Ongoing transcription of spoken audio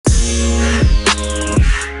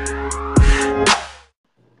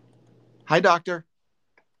Hi, doctor.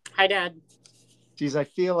 Hi, Dad. Geez, I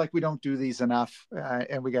feel like we don't do these enough,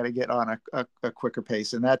 and we got to get on a quicker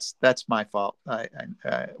pace, and that's my fault. Well,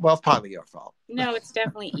 it's partly your fault. No, it's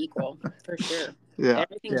definitely equal for sure. Yeah,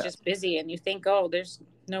 Everything's yeah, just busy, and you think, oh, there's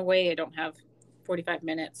no way I don't have 45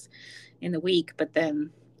 minutes in the week, but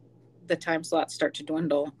then the time slots start to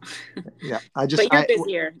dwindle. yeah. But you're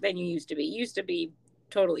busier than you used to be. You used to be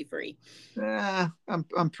totally free.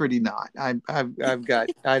 I'm pretty not. I've got.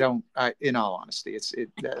 I don't. In all honesty,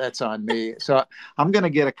 that's on me. So I'm going to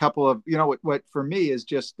get a couple of. What for me is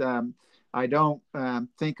just. I don't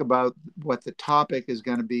think about what the topic is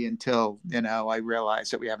going to be until I realize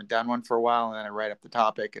that we haven't done one for a while, and then I write up the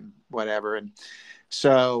topic and whatever. And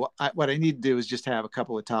so what I need to do is just have a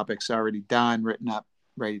couple of topics already done, written up,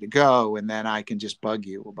 ready to go, and then I can just bug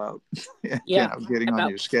you about Yeah, getting on about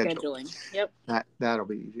your schedule. scheduling. Yep. That'll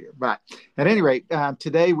be easier. But at any rate,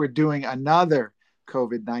 today we're doing another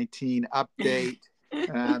COVID-19 update.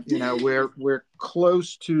 We're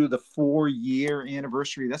close to the 4-year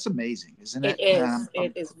anniversary. That's amazing, isn't It it? is.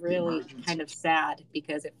 It Of is the really emergence. kind of sad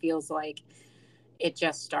because it feels like it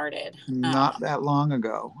just started. Not that long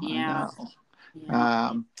ago. I Yeah. know. Yeah.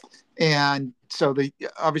 Um, and so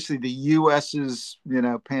obviously the U.S.'s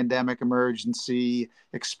pandemic emergency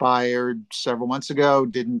expired several months ago.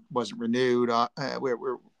 Wasn't renewed.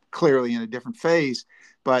 We're clearly in a different phase.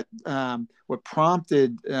 But what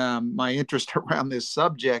prompted my interest around this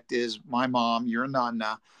subject is my mom, your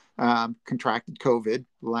Nonna, contracted COVID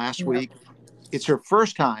last Yep. week. It's her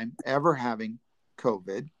first time ever having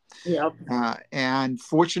COVID. Yep. And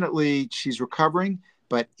fortunately, she's recovering,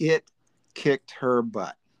 but it kicked her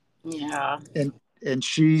butt. Yeah. And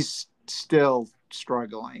she's still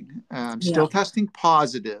struggling, Yeah. still testing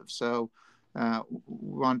positive. So we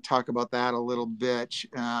want to talk about that a little bit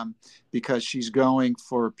because she's going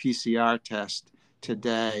for a PCR test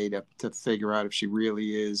today to figure out if she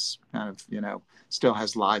really is kind of, still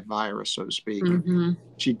has live virus, so to speak. And Mm-hmm.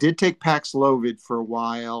 she did take Paxlovid for a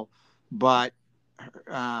while, but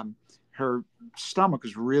her stomach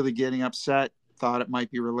was really getting upset, thought it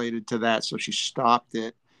might be related to that. So she stopped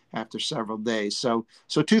it after several days. So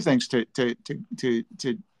two things to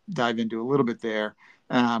dive into a little bit there.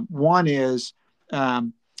 One is,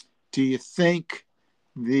 do you think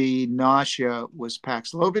the nausea was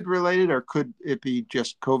Paxlovid related, or could it be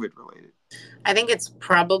just COVID related? I think it's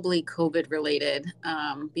probably COVID related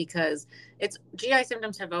because it's GI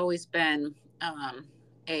symptoms have always been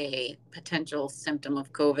a potential symptom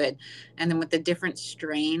of COVID. And then with the different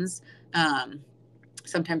strains,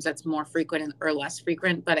 sometimes that's more frequent or less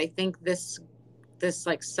frequent. But I think this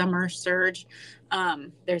like summer surge,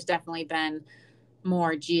 there's definitely been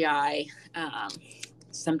more GI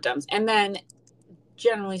symptoms. And then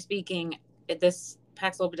generally speaking, this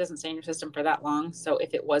Paxlovid doesn't stay in your system for that long. So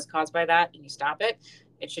if it was caused by that and you stop it,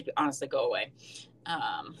 it should honestly go away.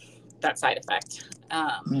 That side effect.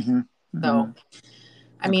 Mm-hmm. So, Mm-hmm.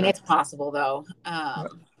 I mean, Okay. it's possible though.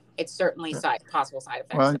 It's certainly possible side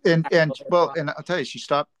effects. Well, and I'll tell you, she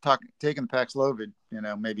stopped taking the Paxlovid,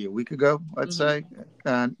 maybe a week ago, let's Mm-hmm.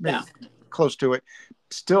 say, maybe Yeah. close to it.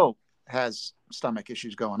 Still has stomach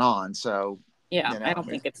issues going on, so Yeah. I don't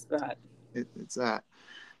think it's that. it's that.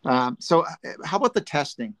 So, how about the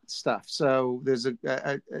testing stuff? So,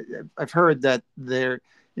 I've heard that the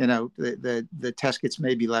test kits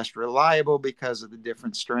may be less reliable because of the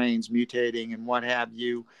different strains mutating and what have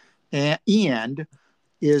you, and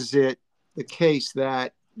is it the case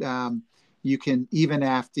that you can, even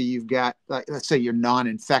after you've got, like, let's say you're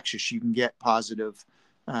non-infectious, you can get positive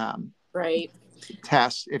Right.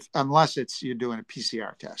 tests unless you're doing a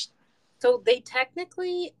PCR test? So they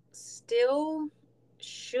technically still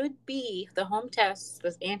should be the home tests,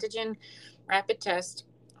 the antigen rapid test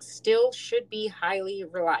still should be highly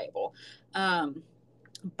reliable.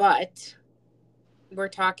 But we're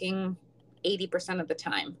talking 80% of the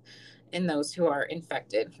time in those who are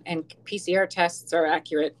infected, and PCR tests are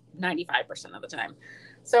accurate 95% of the time.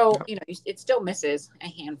 So, Yep. it still misses a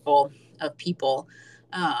handful of people.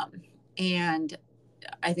 And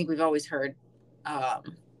I think we've always heard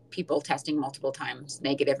people testing multiple times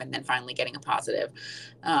negative and then finally getting a positive.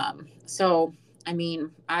 So, I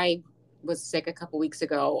mean, I was sick a couple weeks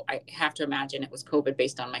ago. I have to imagine it was COVID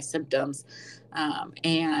based on my symptoms.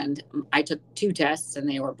 And I took 2 tests and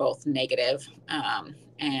they were both negative.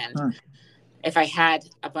 And Huh. if I had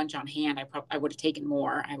a bunch on hand, I would have taken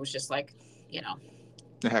more. I was just like,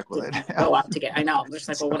 The heck with didn't it. go out to get, I know, I'm just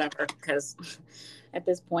like, well, whatever. Because at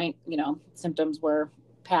this point, symptoms were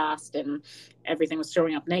past and everything was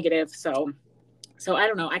showing up negative. So I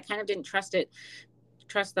don't know. I kind of didn't trust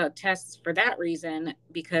the tests for that reason,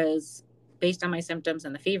 because based on my symptoms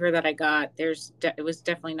and the fever that I got, it was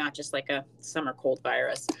definitely not just like a summer cold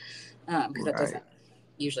virus, because that doesn't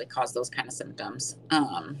usually cause those kind of symptoms.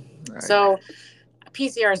 So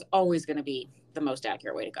PCR is always going to be the most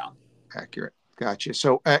accurate way to go. Accurate. Gotcha.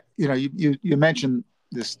 So, you mentioned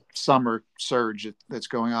this summer surge that's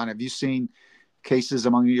going on. Have you seen cases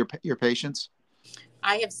among your patients?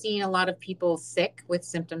 I have seen a lot of people sick with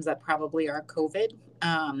symptoms that probably are COVID.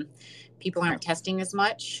 People aren't testing as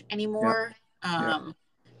much anymore,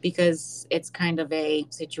 because it's kind of a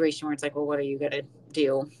situation where it's like, well, what are you going to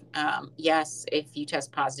do? Yes, if you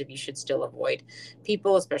test positive, you should still avoid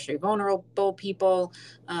people, especially vulnerable people.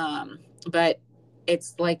 But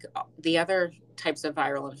it's like the other types of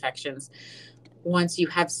viral infections. Once you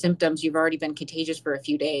have symptoms, you've already been contagious for a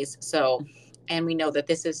few days. So, and we know that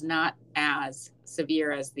this is not as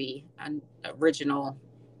severe as the original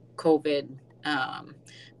COVID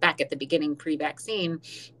back at the beginning, pre-vaccine.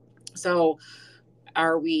 So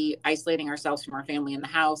are we isolating ourselves from our family in the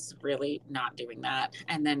house? Really not doing that.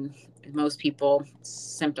 And then most people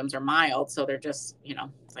symptoms are mild. So they're just,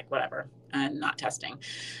 it's like whatever, and not testing.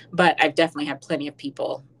 But I've definitely had plenty of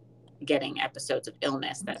people getting episodes of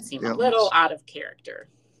illness that seem a little out of character.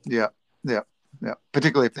 Yeah.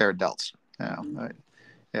 Particularly if they're adults.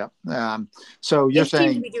 So you're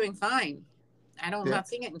saying seem to be doing fine. I'm not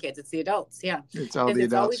seeing it in kids. It's the adults. Yeah. It's all the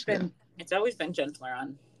adults. It's always been gentler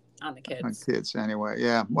on the kids. On kids anyway.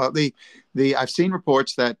 Yeah. Well, I've seen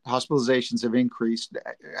reports that hospitalizations have increased,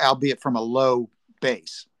 albeit from a low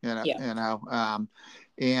base, and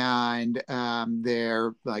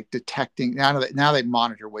they're like detecting now they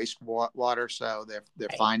monitor wastewater, so they're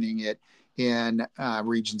finding it in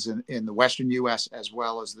regions in the Western U.S. as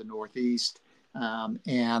well as the Northeast,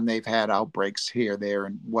 and they've had outbreaks here, there,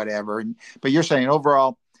 and whatever. But you're saying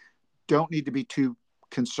overall, don't need to be too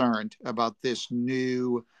concerned about this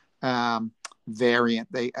new variant.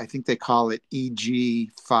 I think they call it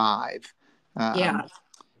EG5.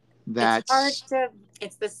 That's hard to.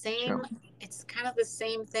 It's the same. It's kind of the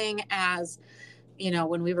same thing as,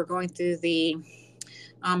 when we were going through the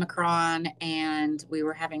Omicron and we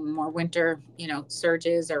were having more winter,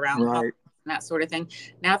 surges around and that sort of thing.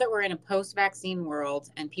 Now that we're in a post-vaccine world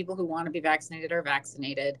and people who want to be vaccinated are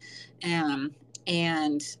vaccinated, and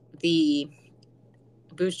the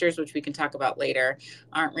boosters, which we can talk about later,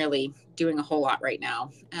 aren't really doing a whole lot right now.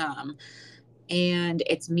 And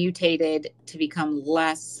it's mutated to become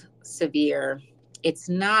less severe. It's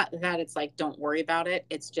not that it's like, don't worry about it.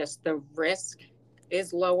 It's just the risk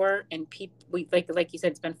is lower, and we like you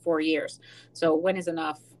said, it's been 4 years. So when is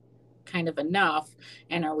enough kind of enough?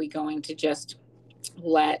 And are we going to just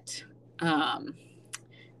let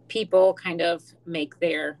people kind of make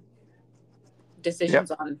their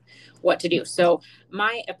decisions on what to do? So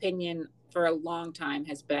my opinion for a long time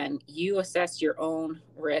has been, you assess your own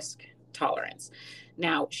risk tolerance.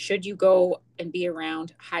 Now, should you go and be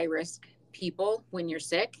around high risk people when you're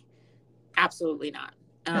sick? Absolutely not.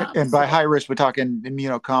 And by high risk, we're talking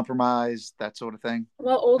immunocompromised, that sort of thing.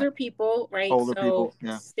 Well, older people, right? Older people,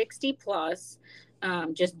 60 plus,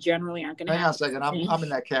 just generally aren't going to have. Hang on a second. I'm in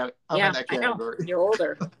that category. In that category. I know. You're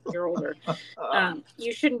older.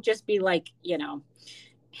 You shouldn't just be like,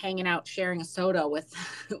 hanging out, sharing a soda with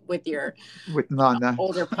your Nonna.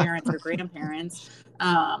 Older parents or grandparents.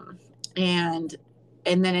 And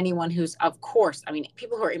then anyone who's, of course,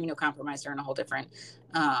 people who are immunocompromised are in a whole different,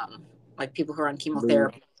 like people who are on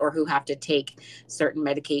chemotherapy or who have to take certain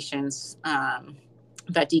medications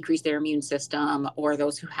that decrease their immune system, or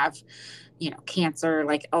those who have, cancer,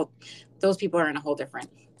 those people are in a whole different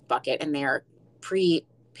bucket, and they're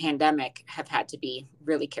pre-pandemic have had to be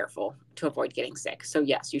really careful to avoid getting sick. So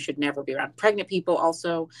yes, you should never be around pregnant people.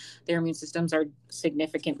 Also, their immune systems are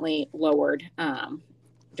significantly lowered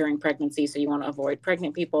during pregnancy, so you want to avoid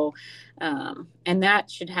pregnant people, and that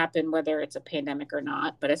should happen whether it's a pandemic or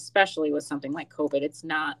not. But especially with something like COVID, it's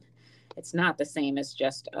not the same as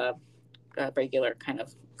just a regular kind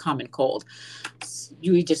of common cold.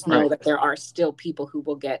 You just know that there are still people who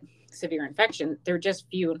will get severe infection. They're just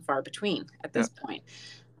few and far between at this point.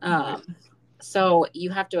 So you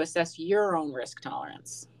have to assess your own risk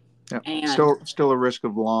tolerance. And still a risk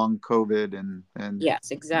of long COVID and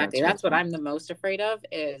yes, exactly. That's what I'm the most afraid of,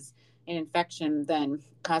 is an infection then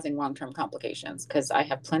causing long-term complications, because I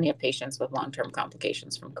have plenty of patients with long-term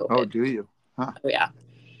complications from COVID. Oh, do you? Huh. Oh, yeah.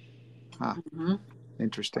 Huh. Mm-hmm.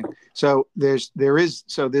 Interesting. So there's this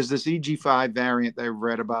EG5 variant that I've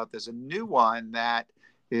read about. There's a new one that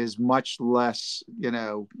is much less,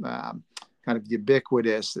 kind of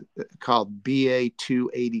ubiquitous, called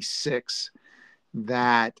BA286,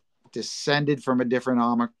 that descended from a different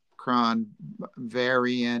Omicron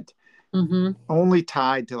variant, Mm-hmm. only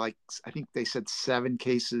tied to, like, I think they said 7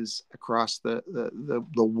 cases across the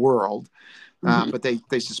world. Mm-hmm. But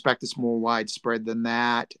they suspect it's more widespread than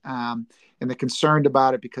that. And they're concerned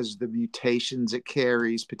about it because of the mutations it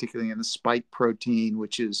carries, particularly in the spike protein,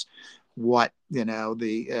 which is what,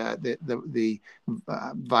 the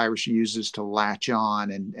virus uses to latch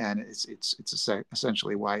on, and it's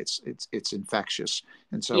essentially why it's infectious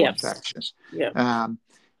and so Yes. infectious. Yep. Um,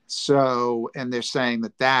 and they're saying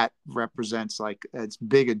that represents like as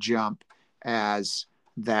big a jump as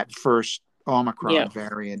that first Omicron Yep.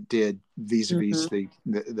 variant did Mm-hmm. vis-a-vis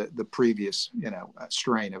the previous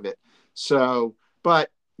strain of it. So,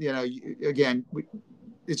 but again,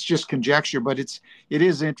 it's just conjecture, but it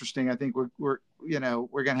is interesting. I think we're going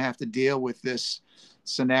to have to deal with this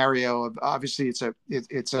scenario of, obviously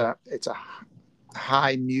it's a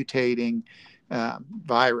high mutating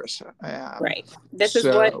virus. Right. So This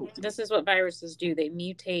is what viruses do. They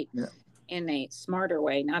mutate yeah, in a smarter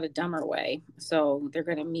way, not a dumber way. So they're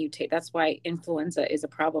going to mutate. That's why influenza is a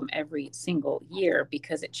problem every single year,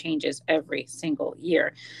 because it changes every single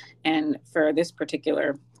year. And for this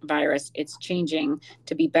particular virus, it's changing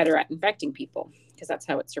to be better at infecting people, because that's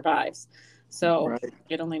how it survives. So right.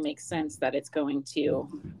 it only makes sense that it's going to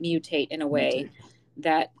mutate in a way Mutate.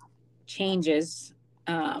 that changes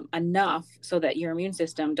enough so that your immune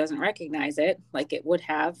system doesn't recognize it like it would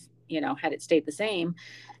have, had it stayed the same,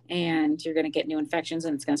 and you're going to get new infections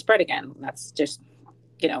and it's going to spread again. That's just,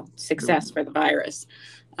 success for the virus.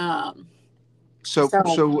 Um, So so,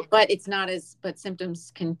 so but it's not as, but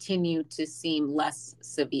symptoms continue to seem less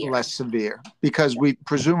severe. less severe because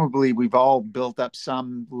we've all built up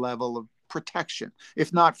some level of protection,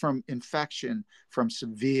 if not from infection, from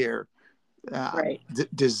severe Right.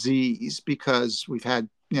 disease, because we've had,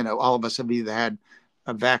 all of us have either had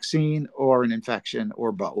a vaccine or an infection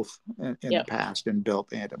or both in the Yep. past and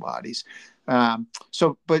built antibodies.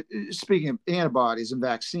 But speaking of antibodies and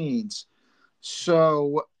vaccines,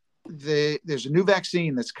 so there's a new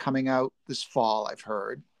vaccine that's coming out this fall, I've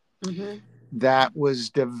heard, Mm-hmm. that was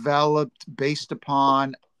developed based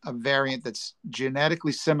upon a variant that's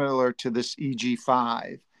genetically similar to this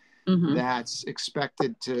EG5, Mm-hmm. that's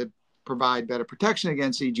expected to provide better protection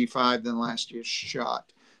against EG5 than last year's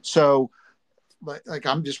shot. So, like,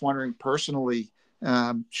 I'm just wondering personally,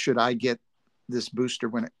 should I get this booster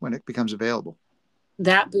when it becomes available?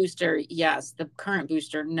 That booster, yes. The current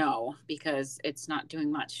booster, no, because it's not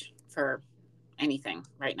doing much for anything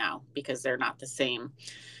right now, because they're not the same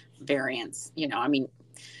variants. I mean,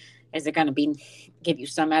 is it going to be give you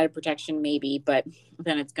some added protection? Maybe, but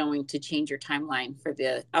then it's going to change your timeline for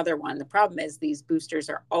the other one. The problem is these boosters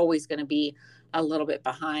are always going to be a little bit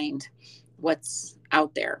behind what's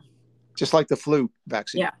out there. Just like the flu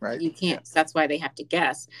vaccine, Yeah, right? you Yeah. can't. That's why they have to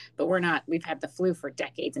guess. But we're not. We've had the flu for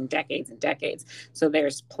decades and decades and decades. So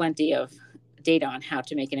there's plenty of data on how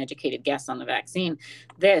to make an educated guess on the vaccine.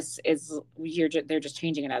 This is they're just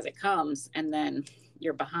changing it as it comes, and then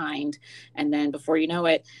you're behind, and then before you know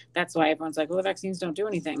it, that's why everyone's like, well, the vaccines don't do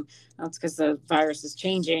anything. Well, it's because the virus is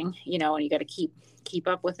changing, and you got to keep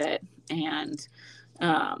up with it. And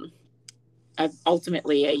um,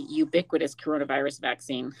 ultimately, a ubiquitous coronavirus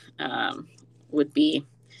vaccine would be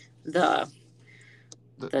the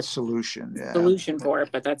The the solution. Yeah. solution for it,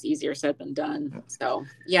 but that's easier said than done. So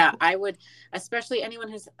yeah, I would, especially anyone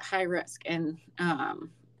who's high risk and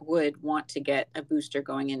would want to get a booster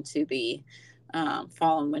going into the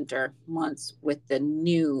fall and winter months with the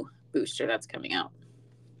new booster that's coming out.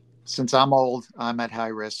 Since I'm old, I'm at high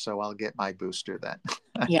risk, so I'll get my booster then.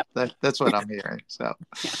 Yep. That's what I'm hearing. So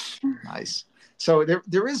Yeah. nice. So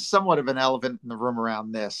there is somewhat of an elephant in the room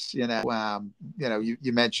around this. You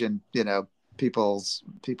mentioned, people's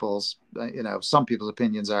some people's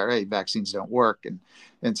opinions are, hey, vaccines don't work,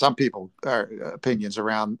 and some people are opinions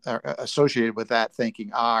around are associated with that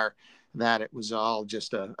thinking are that it was all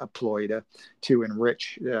just a ploy to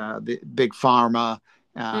enrich the big pharma,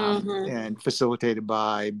 Mm-hmm. and facilitated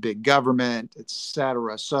by big government, et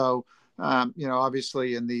cetera. So,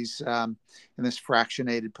 obviously in this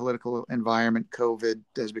fractionated political environment, COVID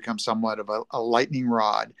has become somewhat of a lightning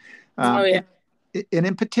rod. Oh yeah. And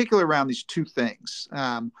in particular around these two things.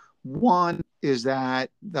 One is that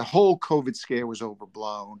the whole COVID scare was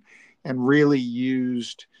overblown and really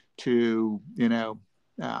used to,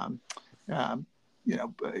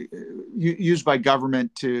 used by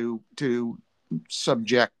government to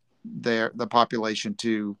subject the population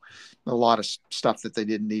to a lot of stuff that they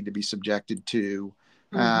didn't need to be subjected to.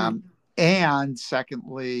 Mm-hmm. And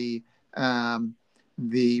secondly,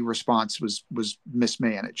 the response was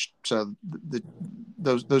mismanaged. So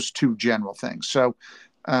those two general things. So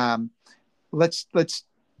let's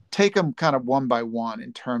take them kind of one by one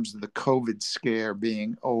in terms of the COVID scare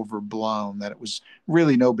being overblown, that it was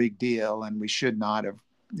really no big deal, and we should not have,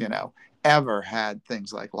 ever had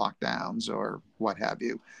things like lockdowns or what have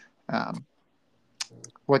you. Um,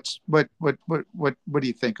 what do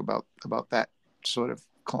you think about that sort of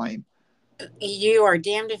claim? You are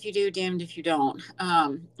damned if you do, damned if you don't.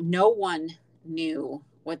 No one knew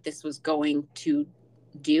what this was going to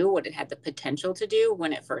do, what it had the potential to do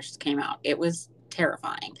when it first came out. It was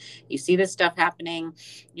terrifying. You see this stuff happening,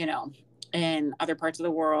 in other parts of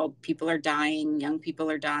the world. People are dying, young people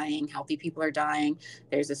are dying, healthy people are dying.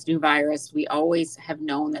 There's this new virus. We always have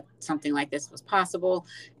known that something like this was possible,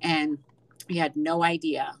 and we had no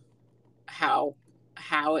idea how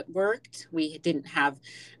it worked. We didn't have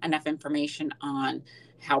enough information on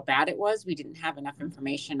how bad it was. We didn't have enough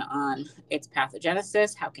information on its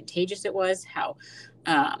pathogenesis, how contagious it was, how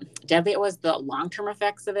deadly it was, the long-term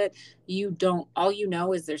effects of it. All you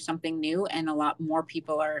know is there's something new, and a lot more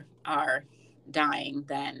people are dying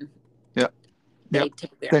than Yeah. they Yep.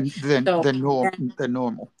 typically are. Than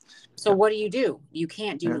normal. So what do? You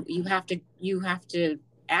can't do, you have to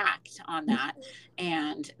act on that.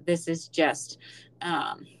 And this is just,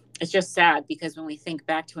 it's just sad, because when we think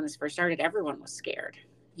back to when this first started, everyone was scared,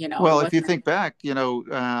 Well, if you think back,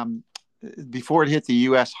 before it hit the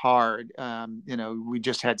U.S. hard, we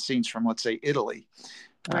just had scenes from, let's say, Italy.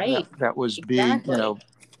 Right. That was being,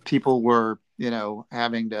 people were,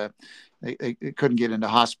 having to, they couldn't get into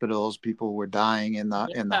hospitals. People were dying in the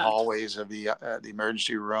hallways of the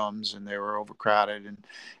emergency rooms, and they were overcrowded,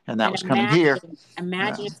 and that was coming here.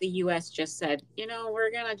 Imagine if the U.S. just said,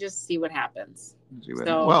 we're gonna just see what happens.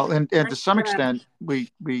 Well, and to some extent,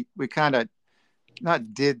 we kind of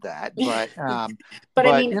not did that, but but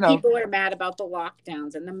I mean, people are mad about the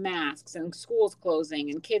lockdowns and the masks and schools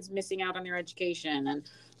closing and kids missing out on their education and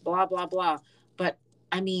blah blah blah. But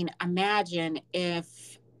I mean, imagine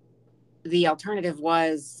if the alternative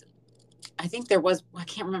was, I think there was, I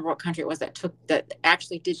can't remember what country it was that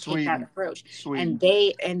actually did take that approach. Sweden.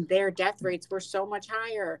 And their death rates were so much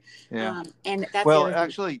higher. Yeah. And that's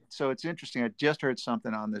actually, so it's interesting. I just heard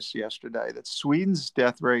something on this yesterday, that Sweden's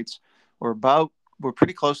death rates were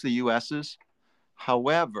pretty close to the US's.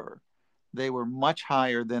 However, they were much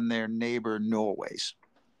higher than their neighbor Norway's.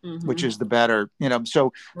 Mm-hmm. Which is the better,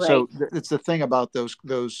 so it's the thing about those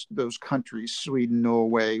countries, Sweden,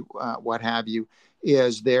 Norway, what have you,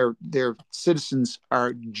 is their citizens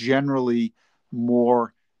are generally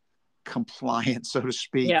more compliant, so to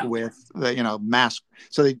speak, with the mask.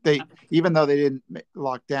 So they even though they didn't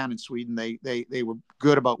lock down in Sweden, they were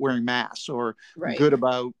good about wearing masks, or good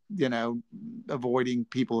about avoiding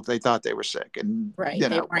people if they thought they were sick, and they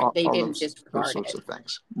didn't disregard those sorts of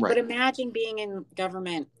things. Right. But imagine being in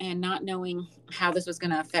government and not knowing how this was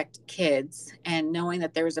going to affect kids, and knowing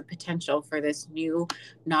that there was a potential for this new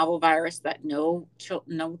novel virus that no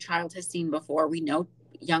child has seen before. We know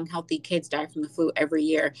young, healthy kids die from the flu every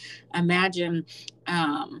year. Imagine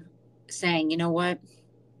saying, you know what,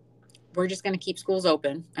 we're just going to keep schools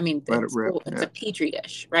open. I mean, it's a petri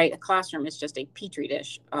dish, right? A classroom is just a petri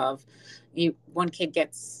dish of one kid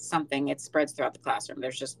gets something, it spreads throughout the classroom.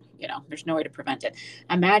 There's just, there's no way to prevent it.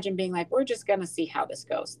 Imagine being like, we're just going to see how this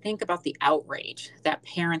goes. Think about the outrage that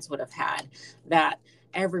parents would have had, that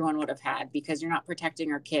everyone would have had, because you're not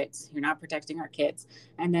protecting our kids.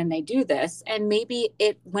 And then they do this, and maybe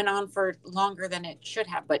it went on for longer than it should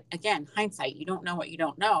have. But again, hindsight, you don't know what you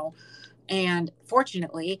don't know. And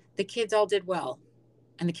fortunately, the kids all did well,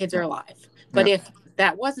 and the kids are alive. But if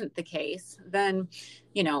that wasn't the case, then,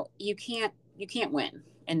 you can't win.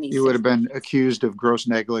 You would have been accused of gross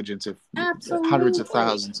negligence if hundreds of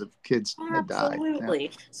thousands of kids had died.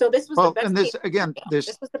 Absolutely. So this was the best. And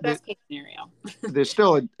this was the best case scenario. There's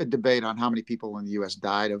still a debate on how many people in the U.S.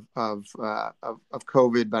 died of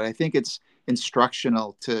COVID, but I think it's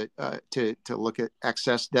instructional to look at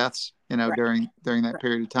excess deaths, during that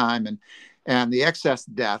period of time, and the excess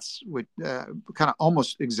deaths would kind of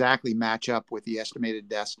almost exactly match up with the estimated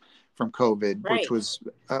deaths from COVID, which was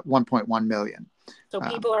 1.1 million. So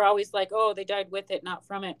people are always like, oh, they died with it, not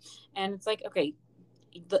from it. And it's like, okay,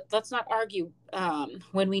 let's not argue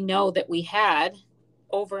when we know that we had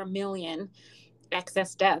over 1 million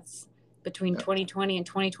excess deaths between 2020 and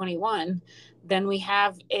 2021 than we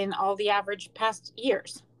have in all the average past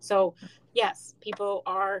years. So yes, people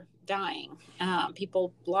are dying.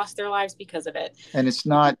 People lost their lives because of it. And it's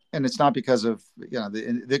not because of,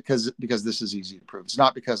 because this is easy to prove. It's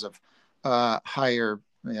not because of higher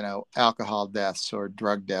alcohol deaths or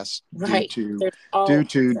drug deaths Right. There's due all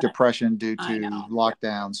to that. depression, due I to know. Yep.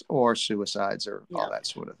 lockdowns, or suicides, or all Yep. that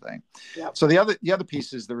sort of thing. Yep. So the other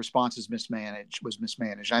piece is the response is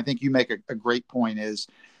mismanaged. I think you make a great point is,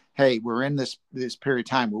 hey, we're in this period of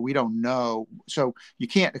time where we don't know, so you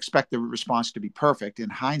can't expect the response to be perfect. In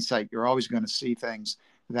hindsight, you're always going to see things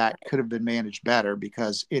that Right. could have been managed better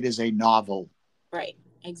because it is a novel Right.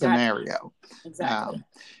 Exactly. scenario. Exactly. Um,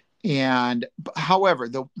 and however,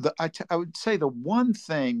 I would say the one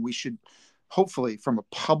thing we should, hopefully, from a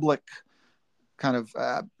public kind of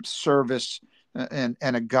service and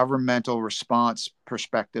a governmental response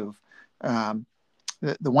perspective,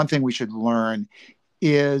 the one thing we should learn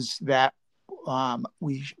is that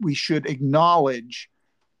we should acknowledge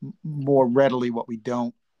more readily what we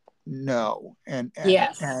don't know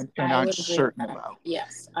Yes, and I aren't would agree with certain that. about.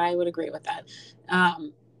 Yes, I would agree with that.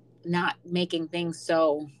 Um, Not making things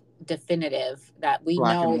so definitive that we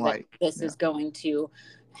Black and know that white. this Yeah. is going to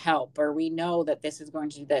help, or we know that this is going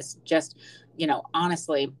to do this. Just,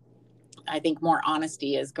 honestly, I think more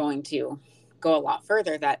honesty is going to go a lot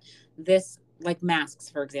further. That this, like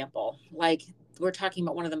masks, for example, like we're talking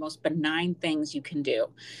about one of the most benign things you can do.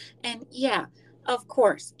 And yeah, of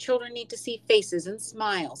course, children need to see faces and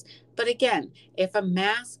smiles. But again, if a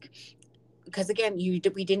mask, because again, we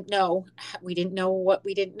didn't know what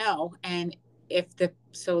we didn't know, and if the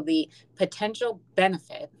potential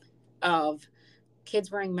benefit of kids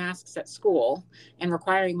wearing masks at school and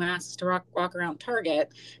requiring masks to walk around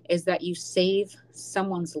Target is that you save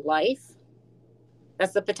someone's life.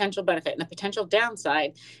 That's the potential benefit. And the potential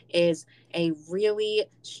downside is a really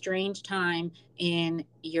strange time in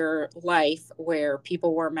your life where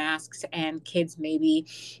people wore masks and kids maybe,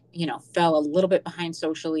 fell a little bit behind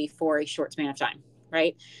socially for a short span of time,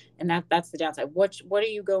 right? And that's the downside. What are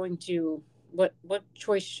you going to what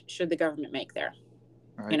choice should the government make there?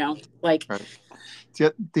 Right. Like, Right.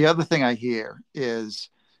 The other thing I hear is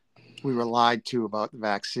we were lied to about the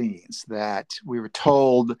vaccines, that we were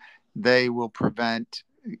told they will prevent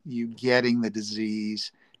you getting the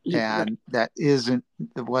disease. right. And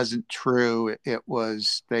it wasn't true. It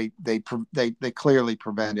was, they clearly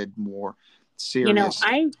prevented more serious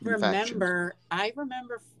infections. I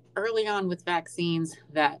remember early on with vaccines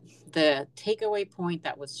that the takeaway point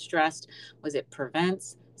that was stressed was it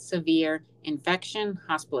prevents severe infection,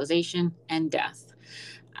 hospitalization, and death.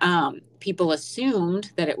 People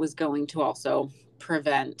assumed that it was going to also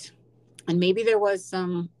prevent, and maybe there was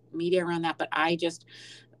some media around that, but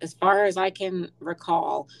as far as I can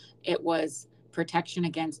recall, it was protection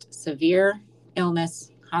against severe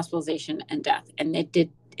illness, hospitalization, and death, and it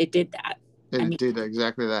did that. And I it mean, did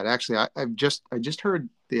exactly that. Actually, I just heard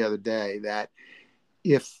the other day that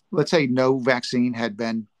if, let's say, no vaccine had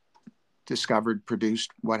been discovered,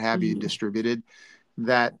 produced, what have you, mhm, distributed,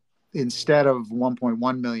 that instead of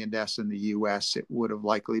 1.1 million deaths in the US, it would have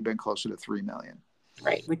likely been closer to 3 million.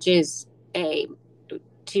 right, which is a to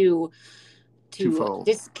to Twofold.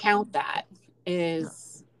 discount that Yeah.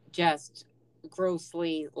 is just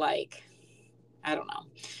grossly, like, I don't know.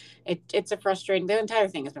 It's a frustrating. The entire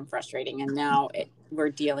thing has been frustrating, and now we're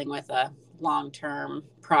dealing with a long term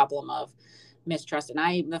problem of mistrust. And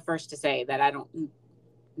I'm the first to say that I don't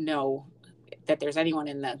know that there's anyone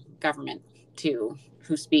in the government who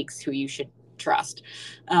speaks who you should trust.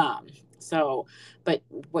 Um, so, but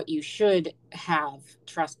what you should have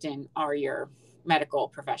trust in are your medical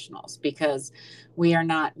professionals, because we are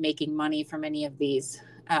not making money from any of these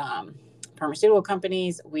pharmaceutical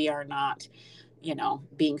companies. We are not,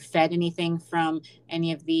 being fed anything from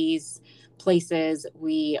any of these places.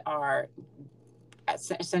 We are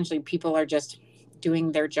essentially, people are just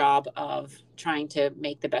doing their job of trying to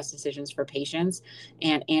make the best decisions for patients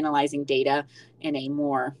and analyzing data in a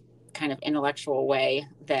more kind of intellectual way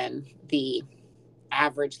than the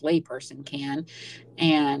average layperson can.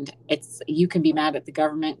 And you can be mad at the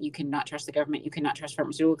government, you cannot trust the government, you cannot trust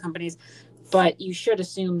pharmaceutical companies, but you should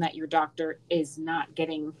assume that your doctor is not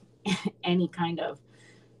getting any kind of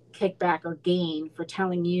kickback or gain for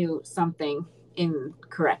telling you something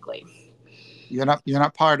incorrectly. You're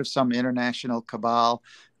not part of some international cabal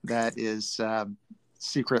that is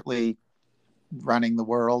secretly running the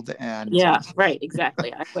world and Yeah, right,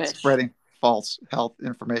 exactly. I wish. spreading false health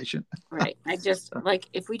information. Right. I just like,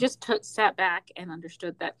 if we just sat back and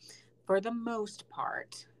understood that for the most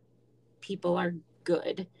part, people are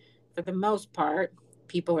good. For the most part,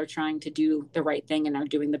 people are trying to do the right thing and are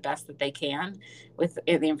doing the best that they can with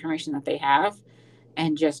the information that they have,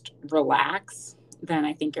 and just relax, then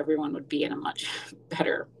I think everyone would be in a much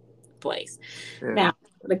better place. Yeah. Now,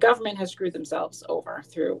 the government has screwed themselves over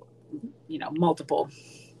through, multiple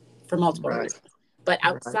for multiple Right. reasons. But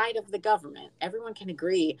Right. outside of the government, everyone can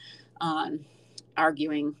agree on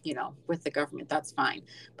arguing, with the government. That's fine.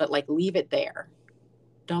 But like, leave it there.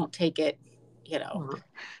 Don't take it, you know.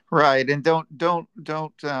 Right. And don't,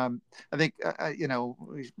 I think,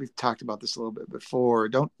 we've talked about this a little bit before.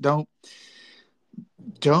 Don't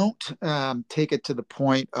take it to the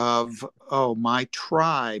point of, oh, my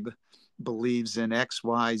tribe believes in X,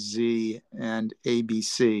 Y, Z, and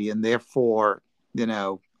ABC, and therefore,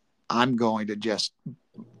 I'm going to just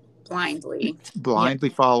Blindly. Yeah. blindly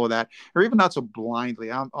follow that, or even not so blindly.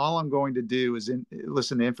 All I'm going to do is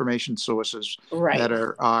listen to information sources that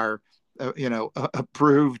Right. are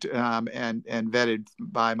approved and vetted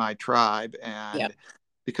by my tribe, Yep. and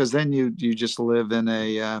because then you just live in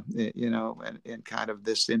a in kind of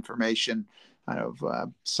this information kind of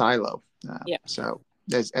silo. Yep. So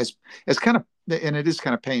as kind of, and it is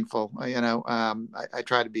kind of painful. I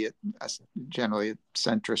try to be generally a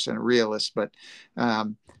centrist and a realist, but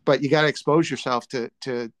you got to expose yourself to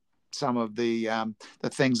some of the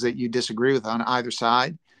things that you disagree with on either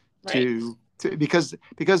side, Right. because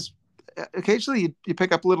occasionally you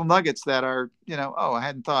pick up little nuggets that are, oh, I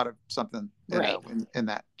hadn't thought of something, Right. in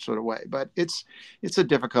that sort of way. But it's a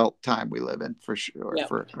difficult time we live in, for sure, Yep.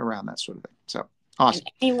 for around that sort of thing. So And awesome.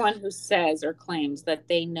 anyone who says or claims that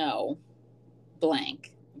they know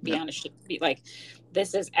blank, be Yep. honest, be like,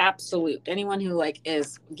 this is absolute. Anyone who like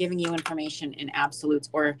is giving you information in absolutes,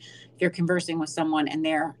 or if you're conversing with someone and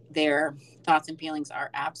their thoughts and feelings are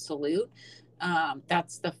absolute,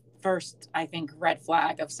 that's the first, I think, red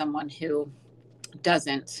flag of someone who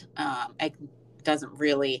doesn't doesn't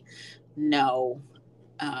really know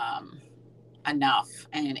um, enough,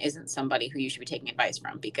 and isn't somebody who you should be taking advice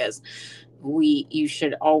from, because you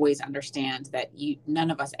should always understand that none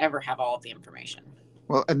of us ever have all of the information.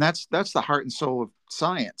 Well, and that's the heart and soul of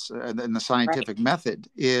science, and the Right. scientific method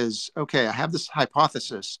is, okay, I have this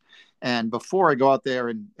hypothesis, and before I go out there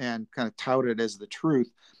and kind of tout it as the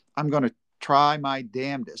truth, I'm going to try my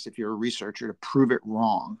damnedest, if you're a researcher, to prove it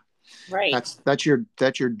wrong. Right. That's your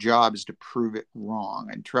job, is to prove it wrong,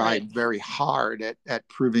 and try Right. very hard at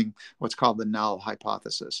proving what's called the null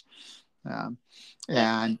hypothesis. Um,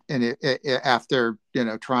 Yep. after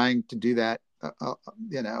trying to do that,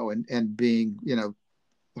 and being,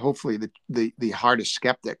 hopefully the hardest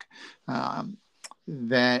skeptic,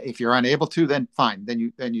 that if you're unable to, then fine, then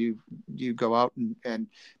you go out and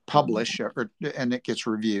publish, and it gets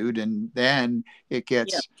reviewed, and then it Yep.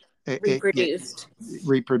 gets it get Reproduced.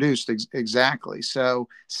 reproduced, exactly. So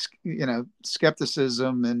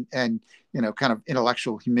skepticism and kind of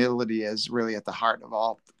intellectual humility is really at the heart of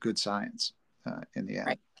all good science, in the end.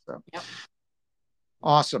 Right. So Yep.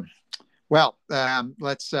 awesome. Well,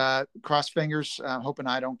 let's cross fingers, hoping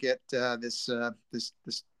I don't get this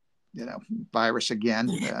virus again.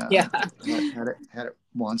 Yeah. Had it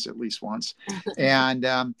once, at least once, and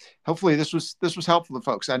hopefully this was helpful to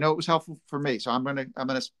folks. I know it was helpful for me, so I'm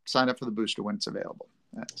gonna sign up for the booster when it's available.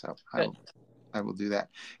 So Good. I will do that,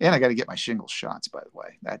 and I got to get my shingles shots, by the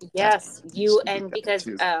way. That Yes, needs you, to be and done because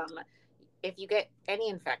too. if you get any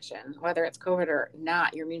infection, whether it's COVID or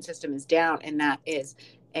not, your immune system is down, and that is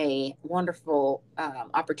a wonderful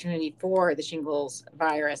opportunity for the shingles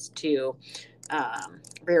virus to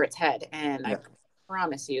rear its head. And Yeah. I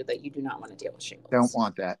promise you that you do not want to deal with Don't shingles.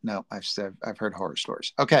 want that. No, I've heard horror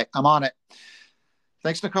stories. Okay, I'm on it.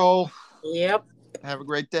 Thanks, Nicole. Yep. Have a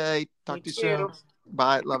great day. You Talk to you too. soon.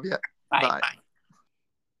 Bye. Love you. Bye. Bye.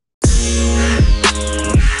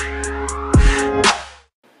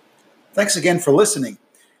 Thanks again for listening.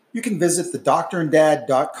 You can visit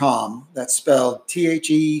thedoctoranddad.com. That's spelled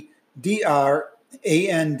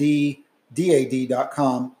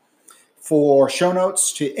THEDRANDDAD.com for show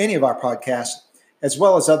notes to any of our podcasts, as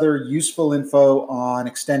well as other useful info on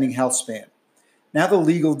extending health span. Now, the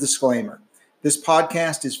legal disclaimer. This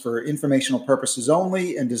podcast is for informational purposes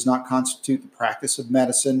only and does not constitute the practice of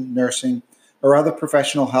medicine, nursing, or other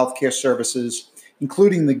professional healthcare services,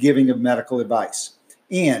 including the giving of medical advice.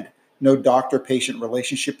 And no doctor-patient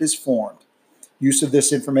relationship is formed. Use of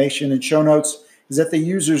this information and show notes is at the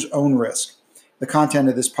user's own risk. The content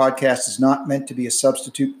of this podcast is not meant to be a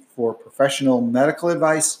substitute for professional medical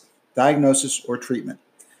advice, diagnosis, or treatment.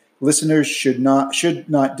 Listeners should not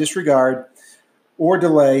disregard or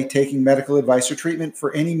delay taking medical advice or treatment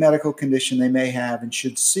for any medical condition they may have, and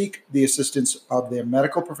should seek the assistance of their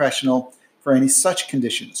medical professional for any such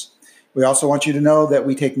conditions. We also want you to know that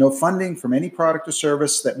we take no funding from any product or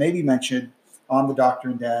service that may be mentioned on the Doctor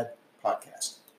and Dad podcast.